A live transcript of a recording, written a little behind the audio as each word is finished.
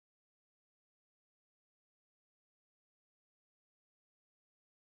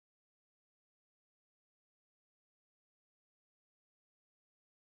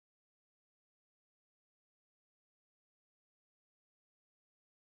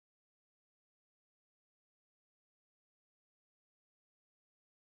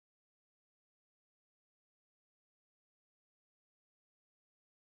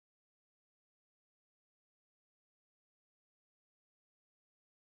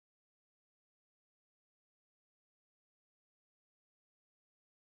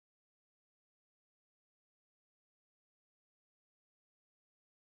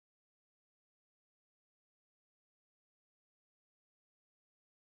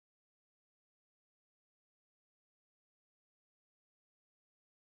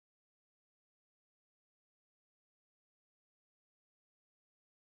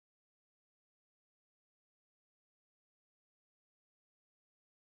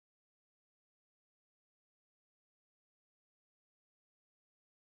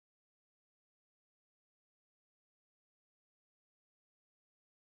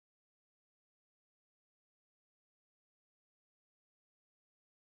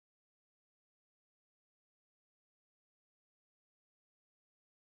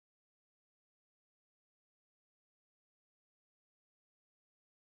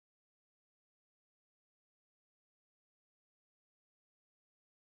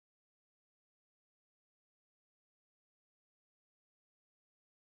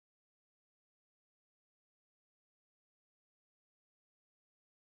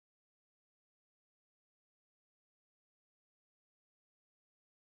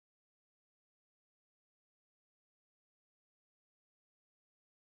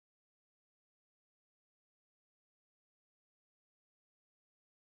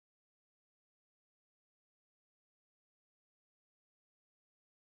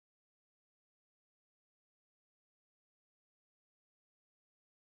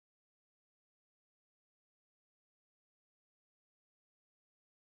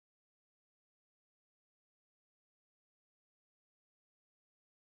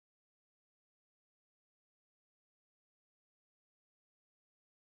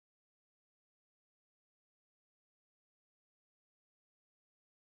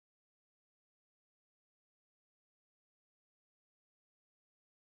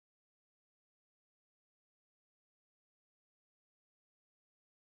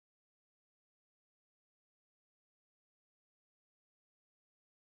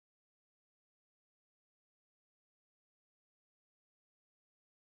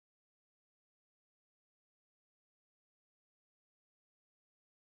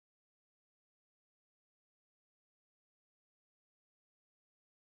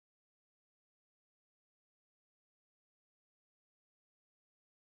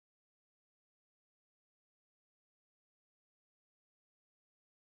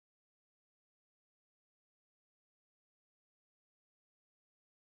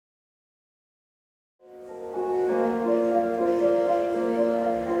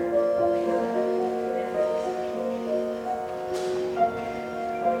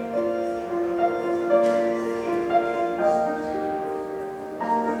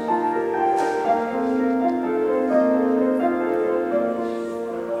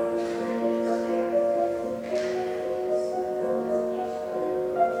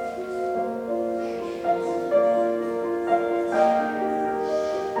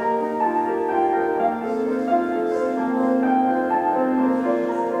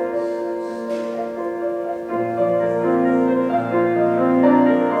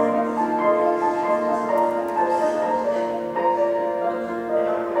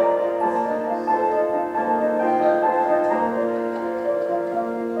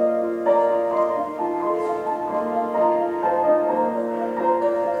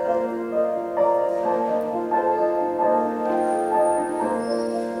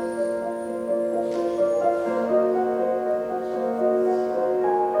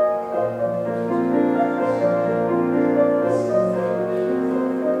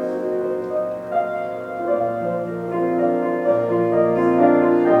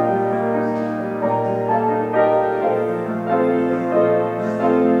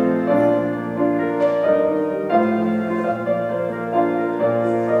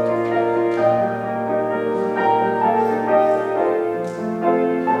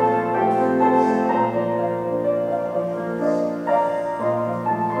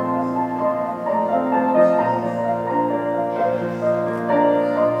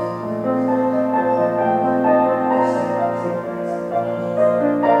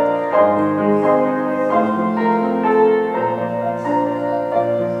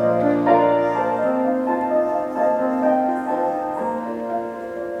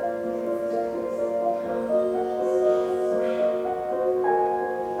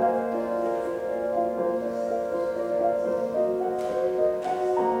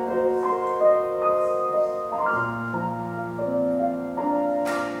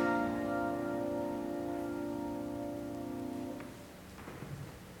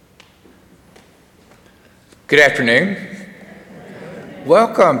Good afternoon.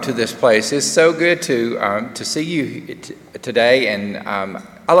 Welcome to this place. It's so good to see you today, and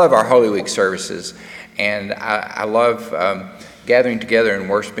I love our Holy Week services, and I love gathering together and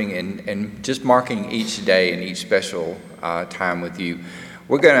worshiping and just marking each day and each special time with you.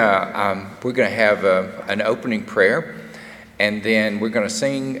 We're gonna have an opening prayer, and then we're gonna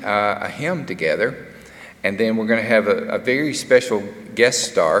sing a hymn together, and then we're gonna have a very special guest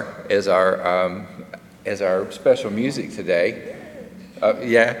star as our special music today.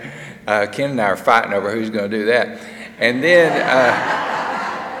 Ken and I are fighting over who's going to do that. And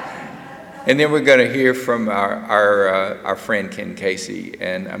then we're going to hear from our friend Ken Casey,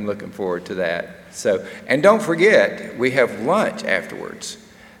 and I'm looking forward to that. So, and don't forget, we have lunch afterwards.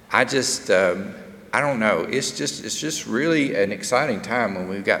 I don't know. It's just really an exciting time when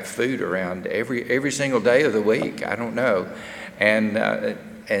we've got food around every single day of the week. I don't know,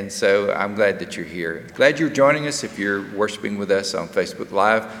 and so I'm glad that you're here. Glad you're joining us. If you're worshiping with us on Facebook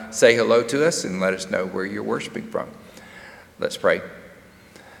Live, say hello to us and let us know where you're worshiping from. Let's pray.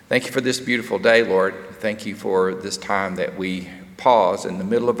 Thank you for this beautiful day, Lord. Thank you for this time that we pause in the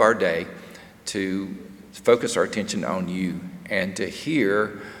middle of our day to focus our attention on you and to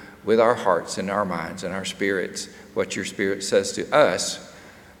hear with our hearts and our minds and our spirits what your Spirit says to us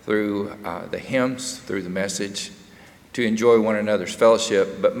through the hymns, through the message, to enjoy one another's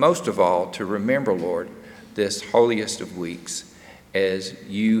fellowship, but most of all, to remember, Lord, this holiest of weeks as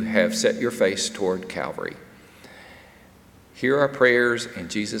you have set your face toward Calvary. Hear our prayers. In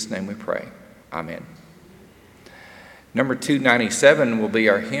Jesus' name we pray. Amen. Number 297 will be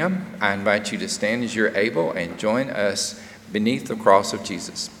our hymn. I invite you to stand as you're able and join us beneath the cross of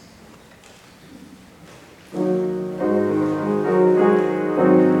Jesus.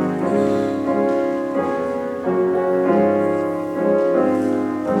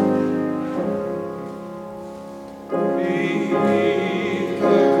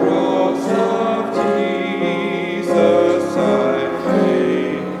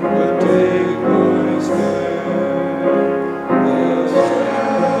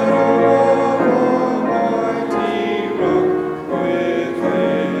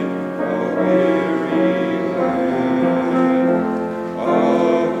 Within a weary land.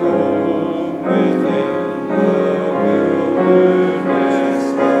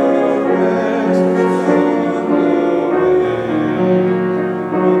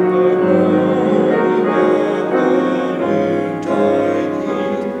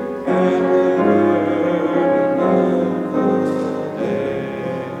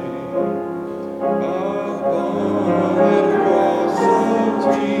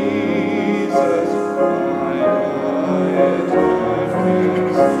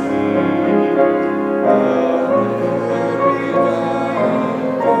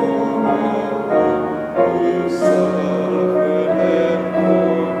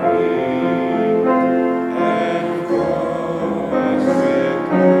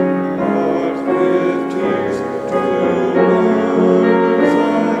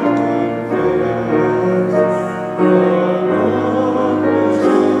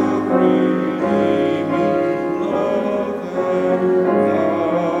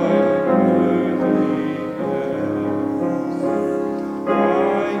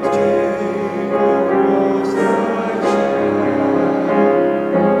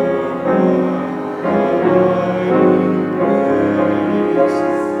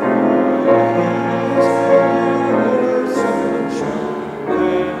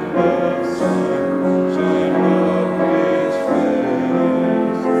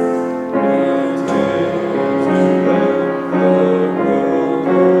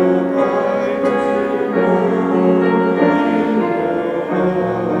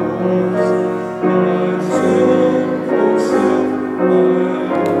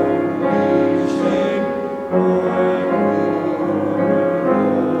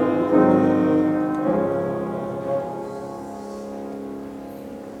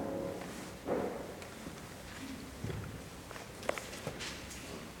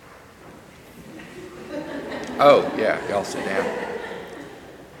 Oh, yeah, y'all sit down.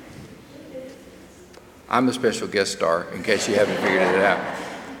 I'm the special guest star, in case you haven't figured it out.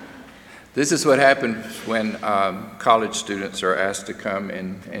 This is what happens when college students are asked to come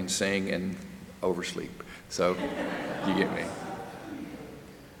and sing and oversleep. So, you get me.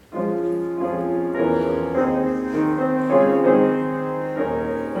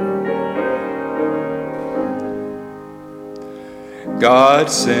 God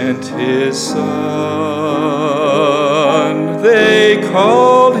sent his son, they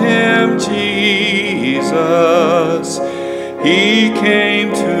called him Jesus. He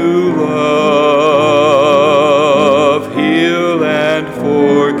came to love, heal, and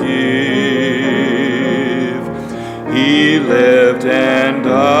forgive. He lived and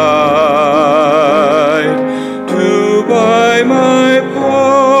died to buy my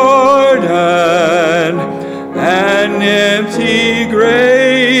pardon. An empty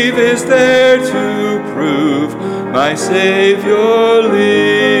grave is there to prove my Savior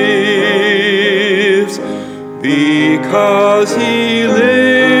lives. Because he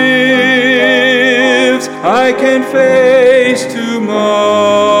lives, I can face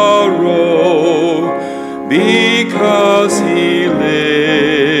tomorrow. Because he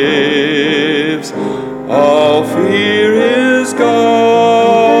lives, all fear is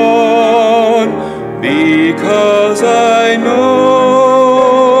gone. Because I know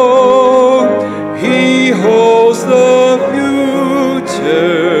he holds the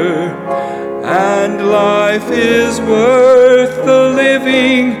future, and life is worth the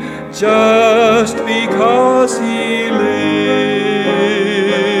living just because he lives.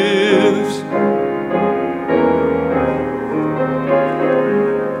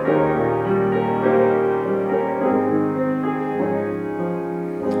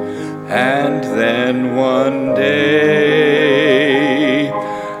 And then one day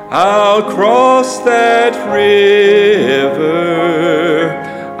I'll cross that river,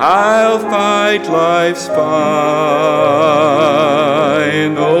 I'll fight life's final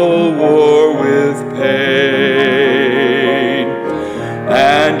war with pain.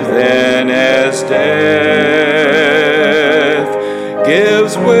 And then as death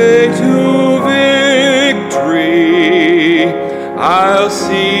gives way to victory, I'll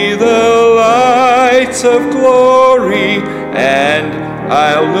see the lights of glory, and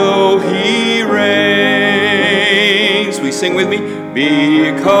I'll know he reigns. We sing with me.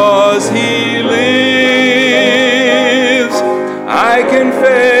 Because he lives, I can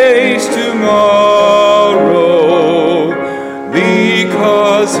face tomorrow.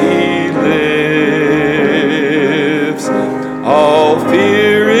 Because he lives, all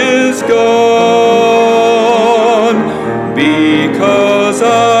fear is gone. Because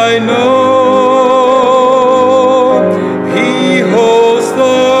I know he holds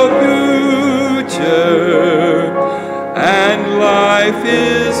the future, and life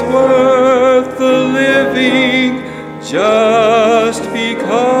is worth the living just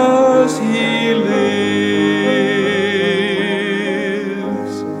because he lives.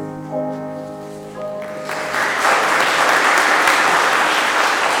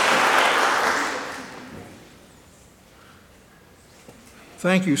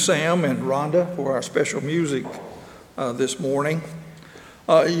 Thank you, Sam and Rhonda, for our special music this morning.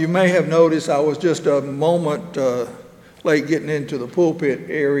 You may have noticed I was just a moment late getting into the pulpit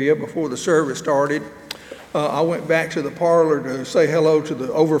area before the service started. I went back to the parlor to say hello to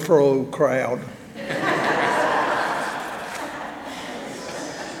the overflow crowd.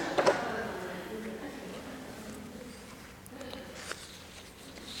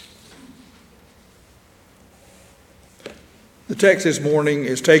 The text this morning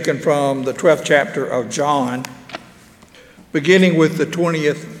is taken from the 12th chapter of John, beginning with the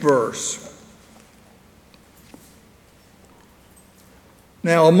 20th verse.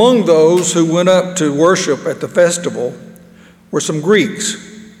 Now, among those who went up to worship at the festival were some Greeks.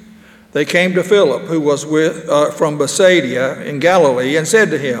 They came to Philip, who was from Bethsaida in Galilee, and said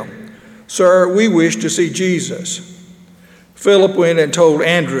to him, "Sir, we wish to see Jesus." Philip went and told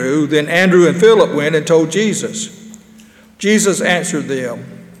Andrew. Then Andrew and Philip went and told Jesus. Jesus answered them,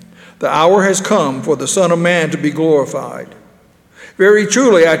 "The hour has come for the Son of Man to be glorified. Very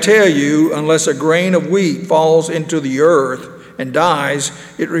truly, I tell you, unless a grain of wheat falls into the earth and dies,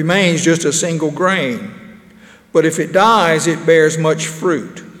 it remains just a single grain. But if it dies, it bears much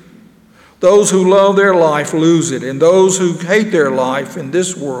fruit. Those who love their life lose it, and those who hate their life in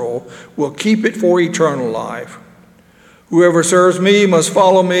this world will keep it for eternal life. Whoever serves me must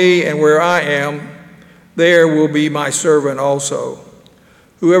follow me, and where I am, there will be my servant also.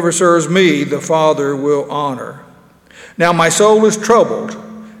 Whoever serves me, the Father will honor. Now my soul is troubled,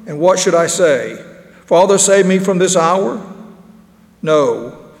 and what should I say? Father, save me from this hour?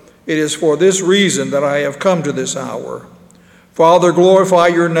 No, it is for this reason that I have come to this hour. Father, glorify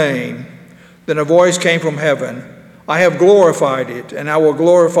your name. Then a voice came from heaven. I have glorified it, and I will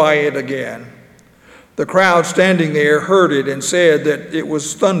glorify it again. The crowd standing there heard it and said that it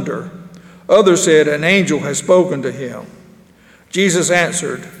was thunder. Others said, an angel has spoken to him. Jesus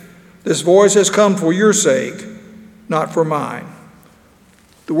answered, this voice has come for your sake, not for mine.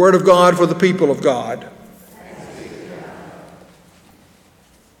 The word of God for the people of God.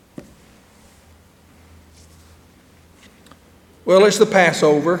 Well, it's the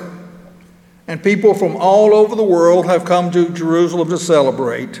Passover, and people from all over the world have come to Jerusalem to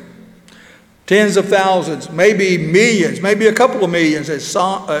celebrate. Tens of thousands, maybe millions, maybe a couple of millions, as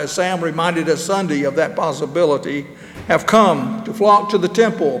Sam reminded us Sunday of that possibility, have come to flock to the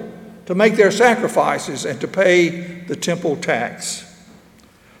temple to make their sacrifices and to pay the temple tax.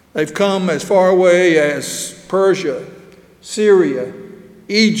 They've come as far away as Persia, Syria,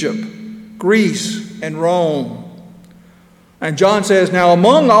 Egypt, Greece, and Rome. And John says, now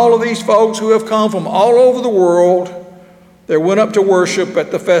among all of these folks who have come from all over the world, there went up to worship at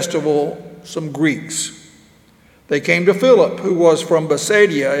the festival some Greeks. They came to Philip, who was from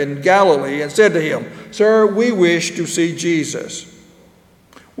Bethsaida in Galilee, and said to him, Sir, we wish to see Jesus.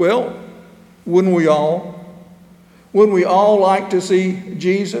 Well, wouldn't we all? Wouldn't we all like to see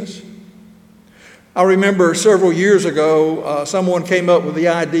Jesus? I remember several years ago, someone came up with the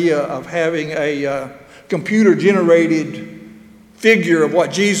idea of having a computer-generated figure of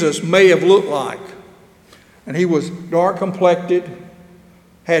what Jesus may have looked like. And he was dark complected,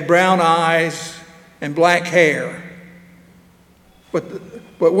 had brown eyes, and black hair. But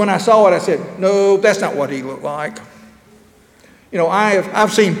when I saw it, I said, no, that's not what he looked like. You know,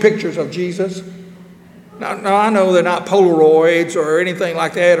 I've seen pictures of Jesus. Now, I know they're not Polaroids or anything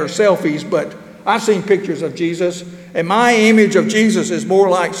like that or selfies, but I've seen pictures of Jesus. And my image of Jesus is more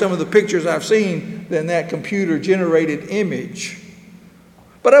like some of the pictures I've seen than that computer-generated image.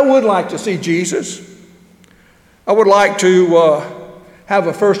 But I would like to see Jesus. I would like to have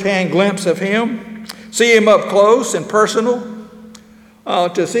a first-hand glimpse of him, see him up close and personal,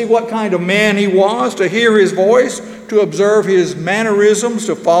 to see what kind of man he was, to hear his voice, to observe his mannerisms,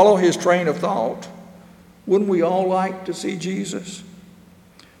 to follow his train of thought. Wouldn't we all like to see Jesus?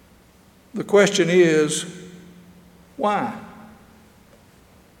 The question is, why?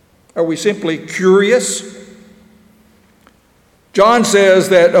 Are we simply curious? John says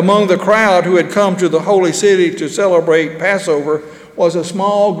that among the crowd who had come to the holy city to celebrate Passover was a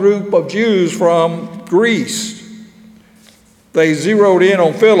small group of Jews from Greece. They zeroed in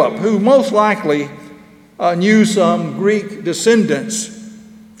on Philip, who most likely knew some Greek descendants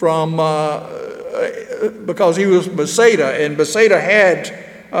from because he was Bethsaida, and Bethsaida had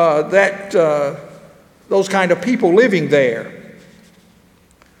those kind of people living there.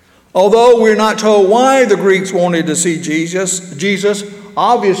 Although we're not told why the Greeks wanted to see Jesus,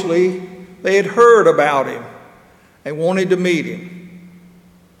 obviously they had heard about him and wanted to meet him.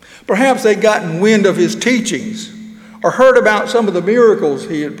 Perhaps they'd gotten wind of his teachings or heard about some of the miracles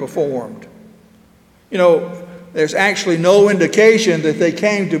he had performed. You know, there's actually no indication that they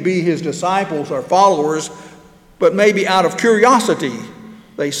came to be his disciples or followers, but maybe out of curiosity,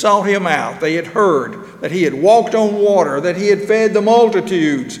 they sought him out. They had heard that he had walked on water, that he had fed the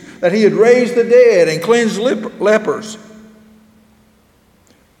multitudes, that he had raised the dead and cleansed lepers.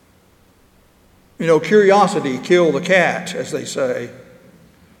 You know, curiosity killed the cat, as they say.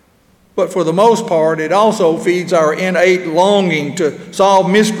 But for the most part, it also feeds our innate longing to solve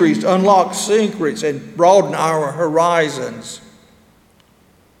mysteries, to unlock secrets, and broaden our horizons.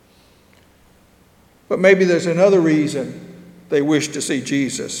 But maybe there's another reason they wish to see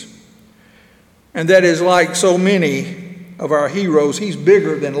Jesus. And that is, like so many of our heroes, he's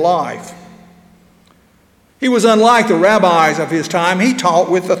bigger than life. He was unlike the rabbis of his time. He taught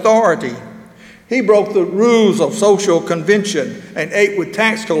with authority. He broke the rules of social convention and ate with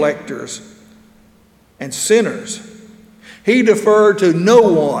tax collectors and sinners. He deferred to no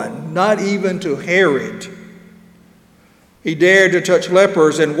one, not even to Herod. He dared to touch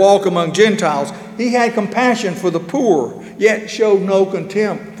lepers and walk among Gentiles. He had compassion for the poor, yet showed no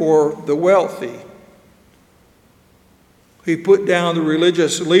contempt for the wealthy. He put down the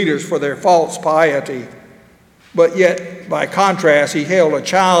religious leaders for their false piety, but yet, by contrast, he held a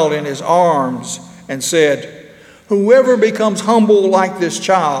child in his arms and said, "Whoever becomes humble like this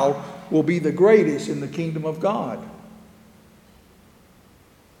child will be the greatest in the kingdom of God."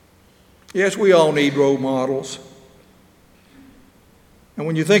 Yes, we all need role models. And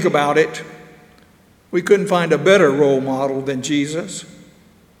when you think about it, we couldn't find a better role model than Jesus.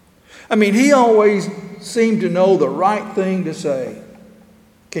 I mean, he always seemed to know the right thing to say.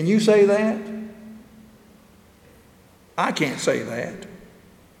 Can you say that? I can't say that.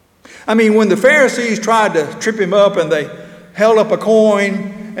 I mean, when the Pharisees tried to trip him up and they held up a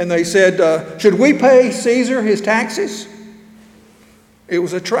coin and they said, should we pay Caesar his taxes? It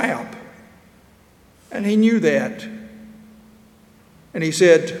was a trap. And he knew that. And he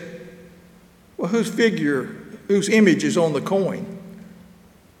said, well, whose image is on the coin?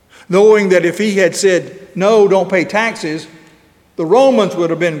 Knowing that if he had said, no, don't pay taxes, the Romans would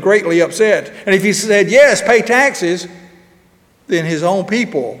have been greatly upset. And if he said, yes, pay taxes, then his own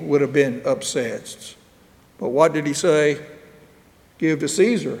people would have been upset. But what did he say? Give to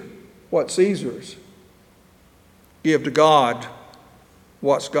Caesar what's Caesar's. Give to God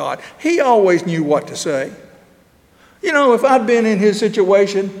what's God. He always knew what to say. You know, if I'd been in his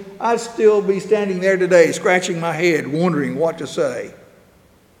situation, I'd still be standing there today scratching my head, wondering what to say.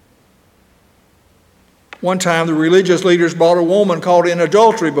 One time the religious leaders brought a woman caught in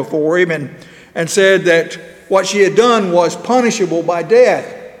adultery before him and said that what she had done was punishable by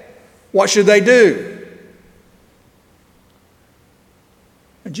death. What should they do?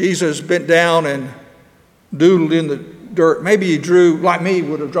 And Jesus bent down and doodled in the dirt. Maybe he drew, like me,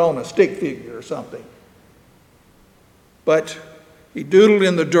 would have drawn a stick figure or something. But he doodled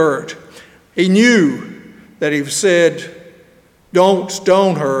in the dirt. He knew that if he said, don't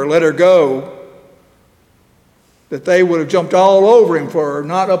stone her, let her go, that they would have jumped all over him for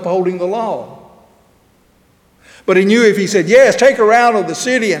not upholding the law. But he knew if he said, yes, take her out of the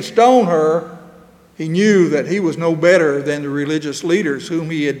city and stone her, he knew that he was no better than the religious leaders whom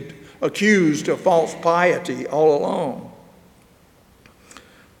he had accused of false piety all along.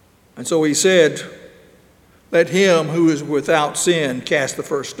 And so he said, let him who is without sin cast the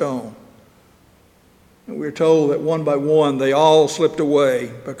first stone. And we're told that one by one they all slipped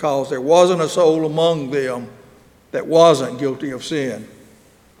away because there wasn't a soul among them that wasn't guilty of sin.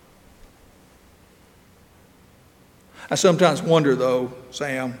 I sometimes wonder, though,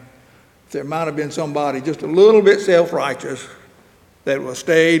 Sam, if there might have been somebody just a little bit self-righteous that was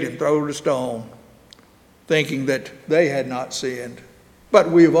stayed and thrown a stone, thinking that they had not sinned. But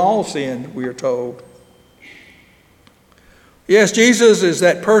we've all sinned, we are told. Yes, Jesus is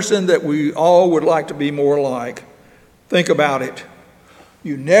that person that we all would like to be more like. Think about it.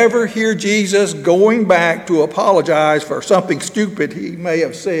 You never hear Jesus going back to apologize for something stupid he may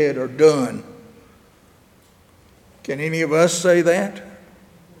have said or done. Can any of us say that?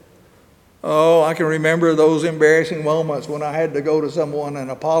 Oh, I can remember those embarrassing moments when I had to go to someone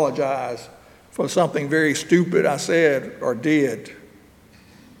and apologize for something very stupid I said or did.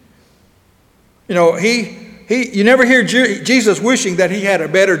 You know, you never hear Jesus wishing that he had a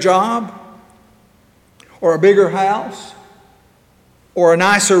better job or a bigger house or a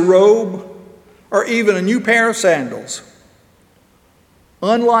nicer robe or even a new pair of sandals.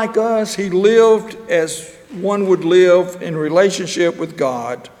 Unlike us, he lived as one would live in relationship with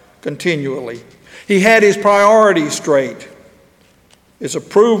God continually. He had his priorities straight. His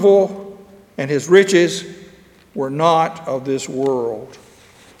approval and his riches were not of this world.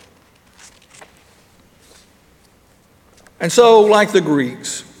 And so, like the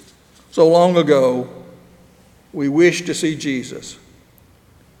Greeks, so long ago, we wish to see Jesus,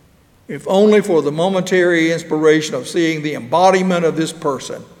 if only for the momentary inspiration of seeing the embodiment of this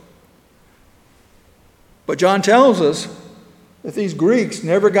person. But John tells us that these Greeks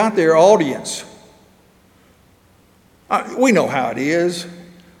never got their audience. We know how it is.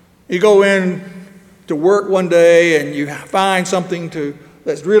 You go in to work one day and you find something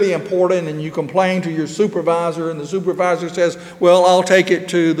that's really important and you complain to your supervisor, and the supervisor says, well, I'll take it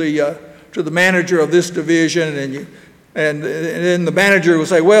to the manager of this division, and then the manager will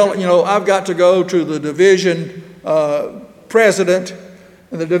say, well, you know, I've got to go to the division president.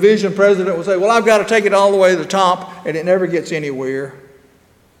 And the division president will say, well, I've got to take it all the way to the top, and it never gets anywhere.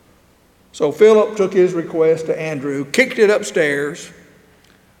 So Philip took his request to Andrew, kicked it upstairs,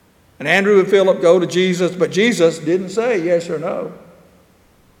 and Andrew and Philip go to Jesus, but Jesus didn't say yes or no.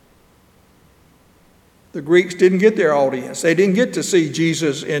 The Greeks didn't get their audience. They didn't get to see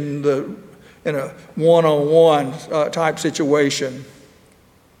Jesus in a one-on-one type situation.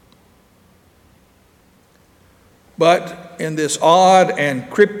 But in this odd and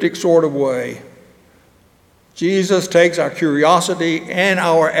cryptic sort of way, Jesus takes our curiosity and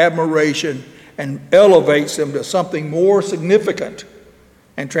our admiration and elevates them to something more significant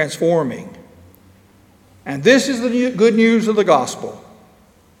and transforming. And this is the good news of the gospel.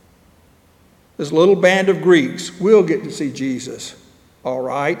 This little band of Greeks will get to see Jesus, all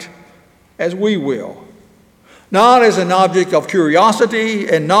right, as we will. not as an object of curiosity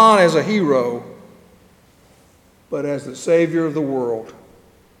and not as a hero, but as the Savior of the world,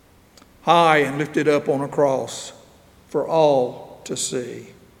 high and lifted up on a cross for all to see.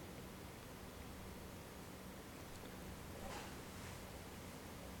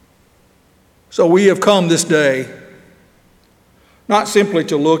 So we have come this day not simply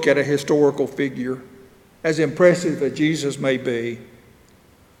to look at a historical figure, as impressive as Jesus may be,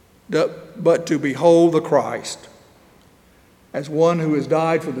 but to behold the Christ as one who has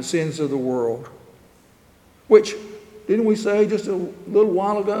died for the sins of the world, which, didn't we say just a little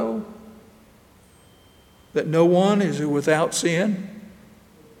while ago, that no one is without sin?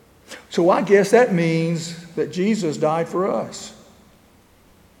 So I guess that means that Jesus died for us.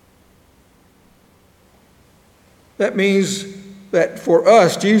 That means that for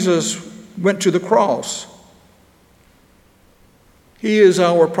us, Jesus went to the cross. He is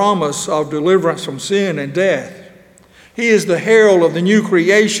our promise of deliverance from sin and death. He is the herald of the new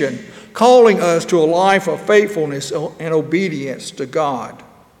creation, calling us to a life of faithfulness and obedience to God.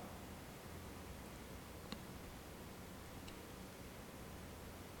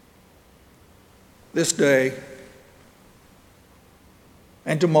 This day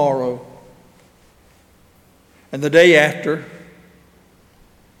and tomorrow and the day after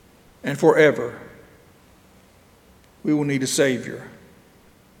and forever, we will need a Savior.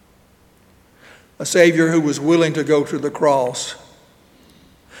 A Savior who was willing to go to the cross.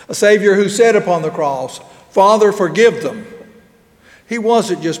 A Savior who said upon the cross, "Father, forgive them." He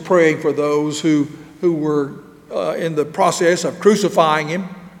wasn't just praying for those who were in the process of crucifying him.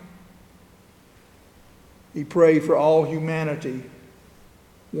 He prayed for all humanity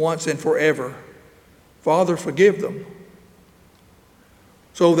once and forever. Father, forgive them.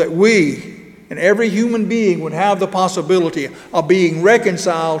 So that we and every human being would have the possibility of being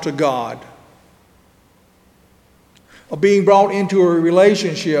reconciled to God, of being brought into a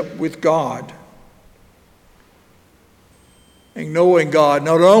relationship with God, and knowing God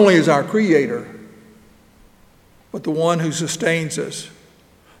not only as our Creator, but the one who sustains us,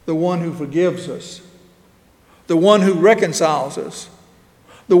 the one who forgives us, the one who reconciles us,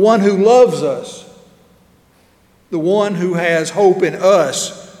 the one who loves us, the one who has hope in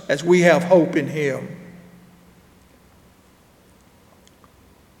us as we have hope in him.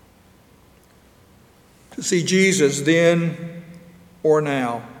 To see Jesus then or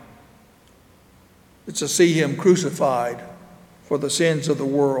now is to see him crucified for the sins of the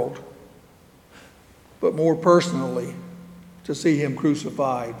world, but more personally, to see him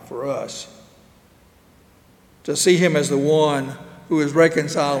crucified for us. To see him as the one who is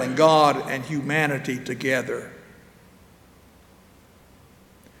reconciling God and humanity together.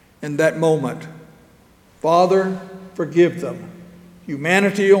 In that moment, Father, forgive them.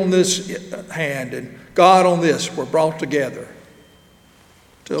 Humanity on this hand and God on this were brought together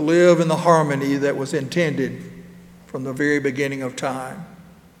to live in the harmony that was intended from the very beginning of time.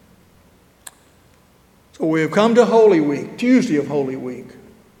 So we have come to Holy Week, Tuesday of Holy Week,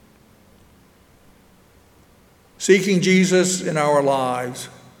 seeking Jesus in our lives,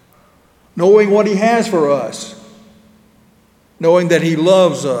 knowing what he has for us, knowing that he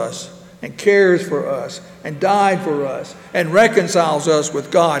loves us and cares for us and died for us and reconciles us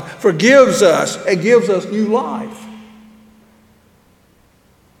with God, forgives us and gives us new life.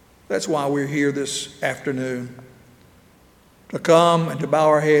 That's why we're here this afternoon, to come and to bow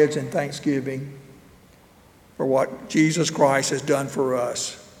our heads in thanksgiving for what Jesus Christ has done for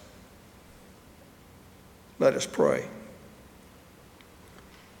us. Let us pray.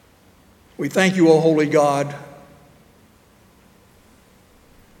 We thank you, O holy God,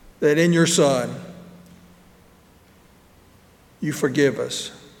 that in your Son, you forgive us.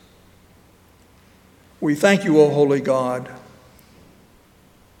 We thank you, O holy God,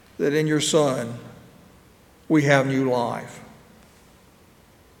 that in your Son, we have new life.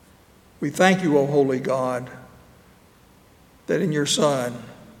 We thank you, O holy God, that in your Son,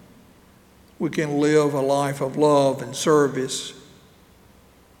 we can live a life of love and service,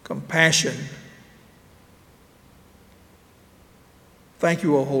 compassion. Thank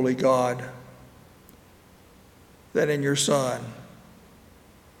you, O holy God, that in your Son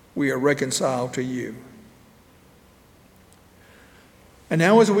we are reconciled to you. And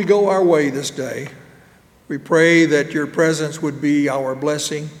now as we go our way this day, we pray that your presence would be our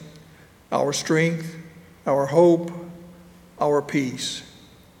blessing, our strength, our hope, our peace.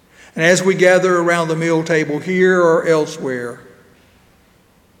 And as we gather around the meal table here or elsewhere,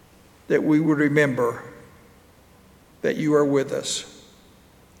 that we would remember that you are with us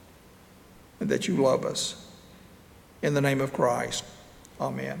and that you love us. In the name of Christ,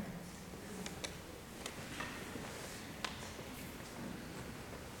 amen.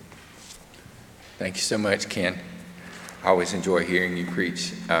 Thank you so much, Ken. I always enjoy hearing you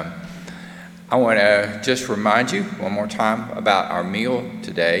preach. I want to just remind you one more time about our meal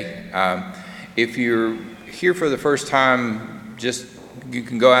today. If you're here for the first time, you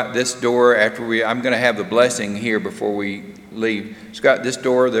can go out this door after I'm going to have the blessing here before we leave. Just go out this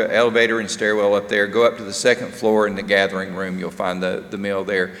door, the elevator and stairwell up there. Go up to the second floor in the gathering room. You'll find the meal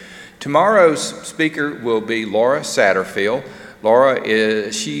there. Tomorrow's speaker will be Laura Satterfield.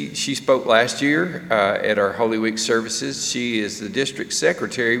 Laura she spoke last year at our Holy Week services. She is the district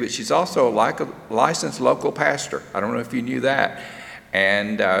secretary, but she's also a licensed local pastor. I don't know if you knew that.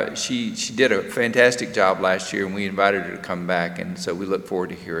 And she did a fantastic job last year, and we invited her to come back. And so we look forward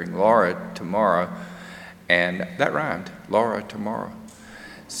to hearing Laura tomorrow. And that rhymed, Laura tomorrow.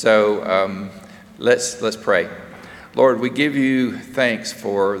 So let's pray. Lord, we give you thanks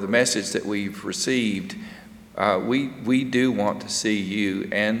for the message that we've received. We do want to see you,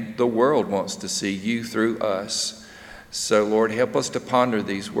 and the world wants to see you through us. So, Lord, help us to ponder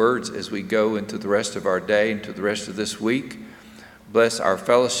these words as we go into the rest of our day, into the rest of this week. Bless our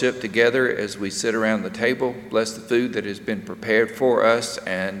fellowship together as we sit around the table. Bless the food that has been prepared for us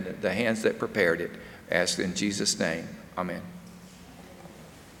and the hands that prepared it. Ask in Jesus' name. Amen.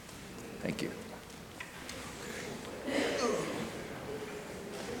 Thank you.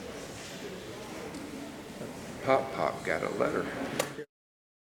 Pop got a letter.